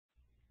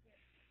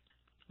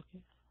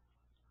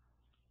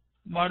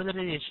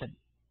modularization,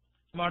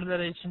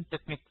 modularization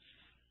techniques.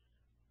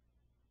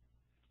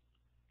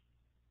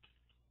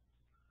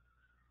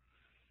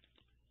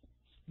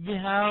 We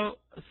have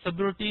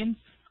subroutines,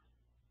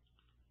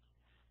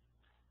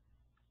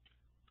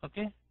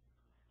 okay,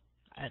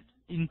 and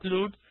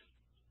includes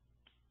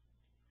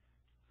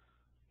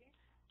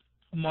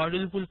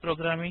moduleful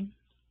programming,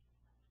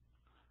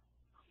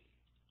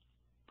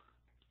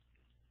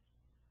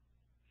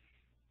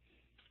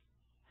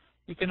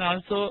 you can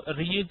also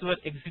reuse your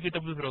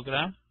executable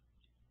program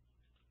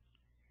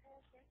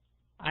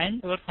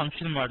and your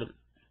function model.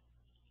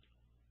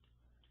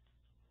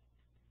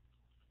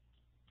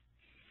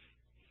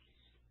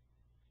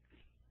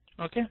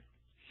 Okay.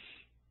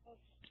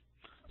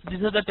 So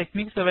these are the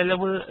techniques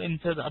available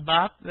inside the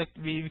ABAP. Like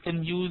we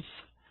can use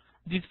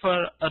this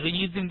for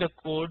reusing the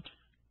code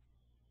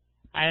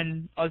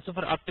and also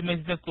for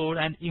optimizing the code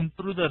and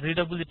improve the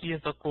readability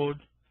of the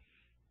code.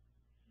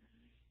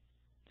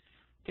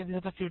 Okay, these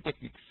are the few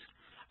techniques.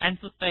 And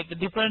so like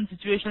different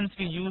situations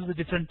we use the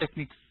different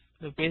techniques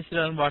based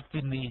on what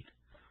we need.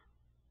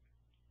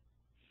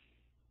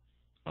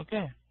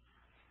 Okay.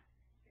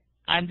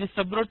 And the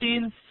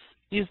subroutines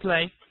is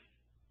like,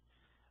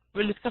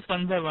 we'll discuss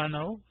one by one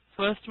now.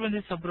 First one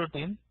is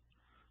subroutine.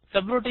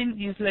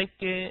 Subroutine is like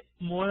a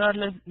more or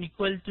less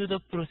equal to the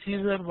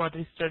procedure what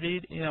we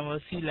studied in our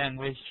C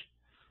language.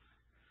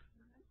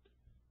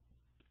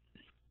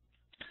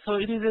 So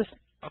it is just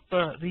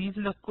after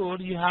reading the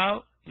code you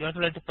have to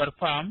write to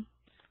perform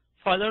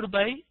followed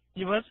by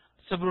your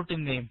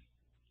subroutine name.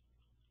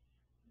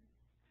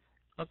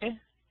 Okay,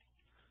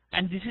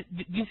 and this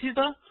is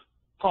the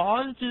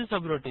call to the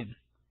subroutine.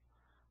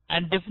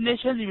 And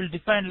definition you will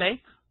define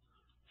like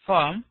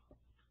form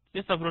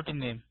the subroutine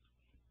name.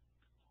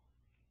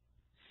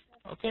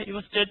 Okay,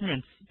 your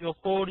statements, your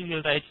code you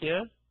will write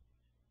here.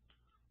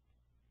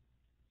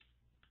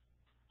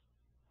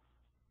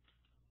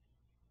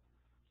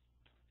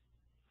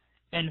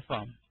 End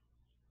form.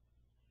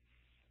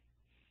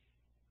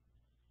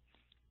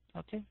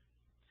 Okay.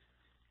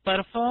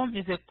 Perform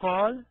is a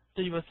call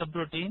to your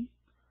subroutine,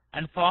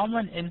 and form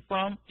and end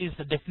form is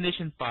the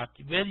definition part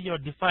where you are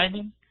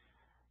defining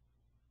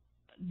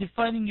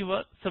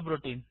your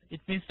subroutine.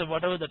 It means that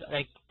whatever the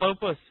like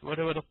purpose,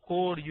 whatever the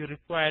code you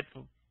require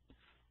to,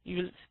 you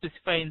will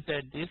specify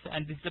inside this,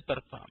 and this is the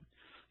perform.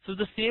 So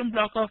the same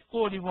block of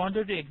code you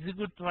wanted to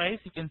execute twice,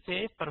 you can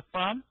say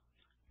perform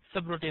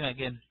subroutine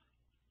again.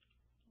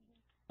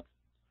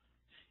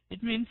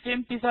 It means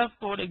same piece of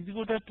code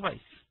executed twice.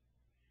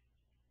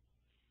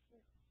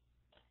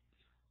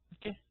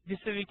 Okay, this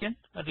way we can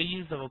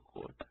reuse our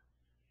code.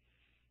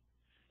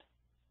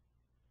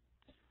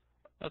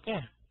 Okay.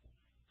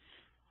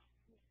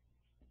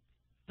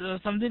 So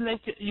something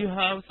like you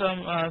have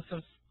some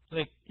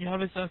you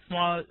have some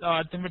small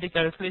arithmetic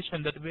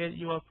calculation that where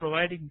you are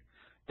providing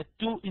the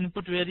two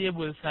input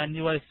variables and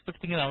you are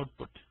expecting an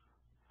output.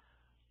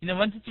 In a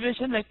one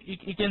situation, like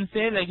you can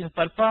say like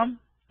perform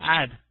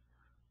add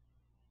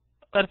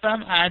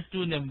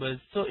two numbers.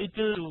 So it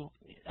will do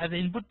as the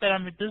input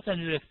parameters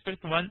and you will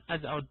expect one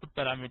as the output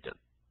parameter.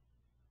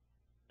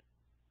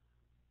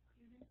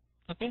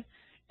 Okay.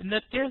 In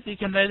that case, you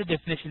can write the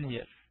definition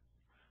here.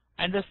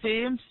 And the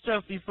same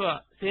stuff, if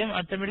same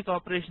arithmetic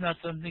operation or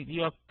something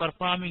you are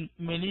performing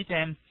many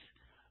times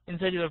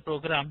inside your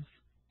programs,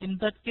 in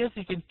that case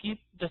you can keep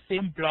the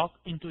same block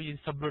into your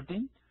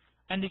subroutine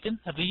and you can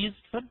reuse it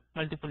for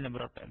multiple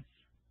number of times.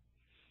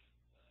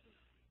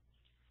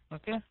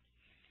 Okay.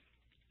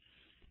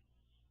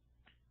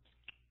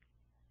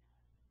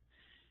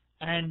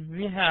 And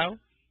we have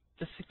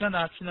the second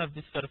option of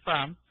this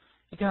perform.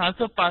 You can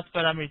also pass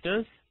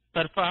parameters,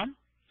 perform,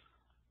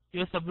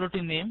 your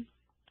subroutine name,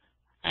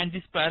 and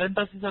these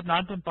parentheses are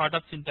not in part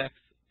of syntax.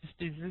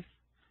 This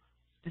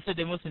is a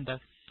demo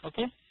syntax.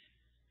 Okay.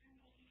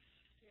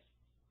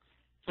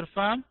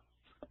 Perform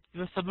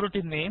your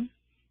subroutine name,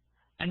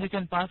 and you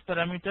can pass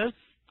parameters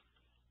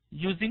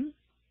using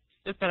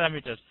the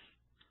parameters.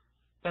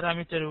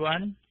 Parameter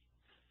 1.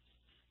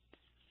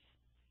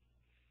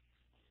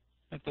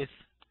 Okay.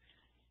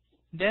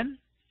 Then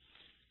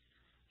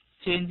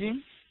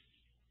changing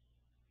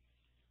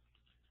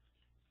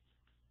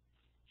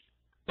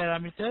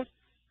parameter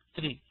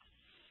 3.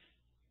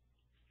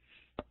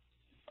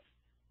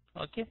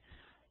 Okay,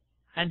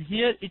 and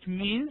here it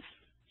means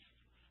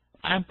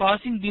I am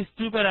passing these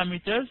two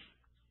parameters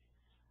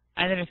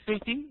and I am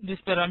expecting this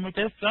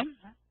parameter from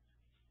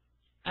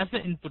as the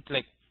input,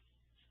 like.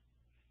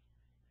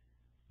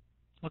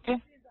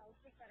 Okay.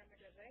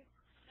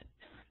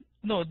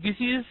 No, this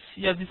is,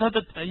 yeah, these are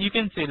the, you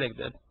can say like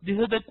that. These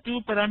are the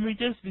two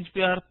parameters which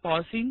we are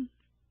passing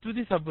to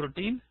the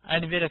subroutine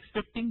and we are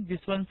expecting this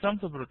one from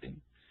subroutine.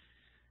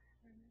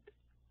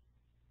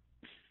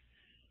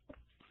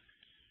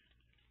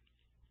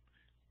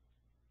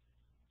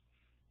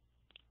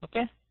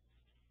 Okay.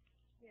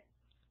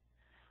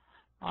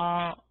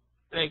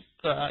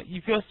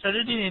 If you have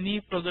studied in any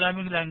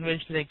programming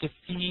language like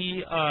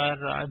C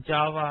or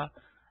Java,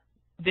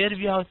 there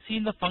we have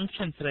seen the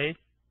functions, right?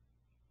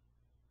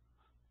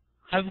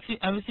 Have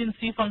you seen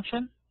C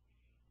function?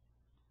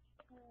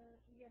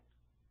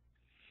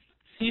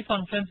 C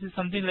functions is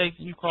something like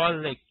you call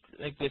like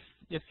this.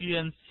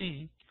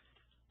 FUNC,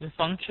 the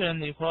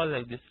function you call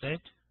like this,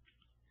 right?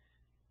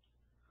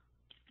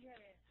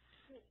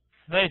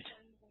 Right.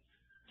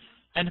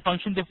 And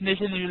function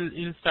definition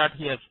you'll start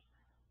here.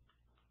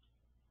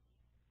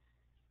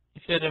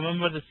 If you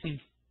remember the C.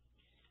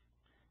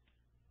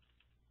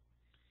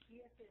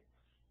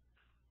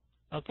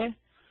 Okay.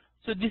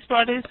 So this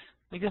part is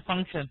like a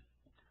function.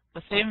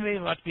 The same way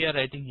what we are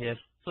writing here.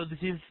 So this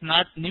is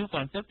not new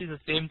concept, it's the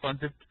same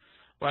concept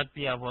what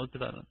we have worked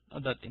on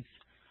other things.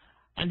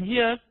 And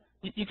here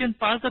you can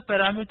pass the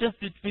parameters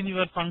between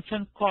your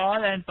function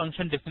call and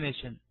function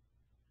definition.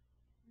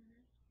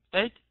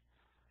 Right?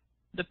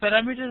 The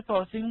parameter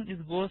passing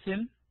goes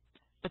in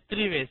the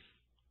 3 ways.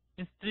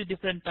 It's 3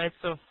 different types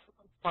of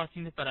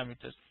passing the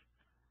parameters.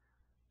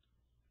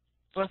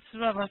 First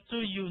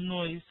you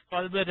know is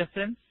call by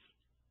reference.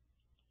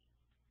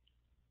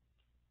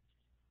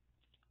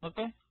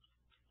 Okay.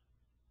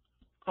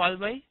 Call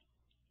by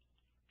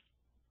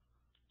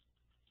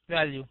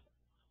value.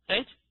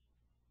 Right?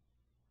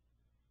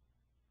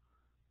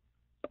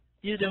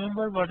 You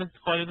remember what is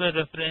call by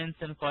reference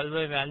and call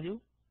by value?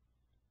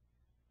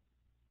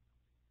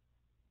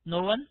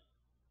 No one?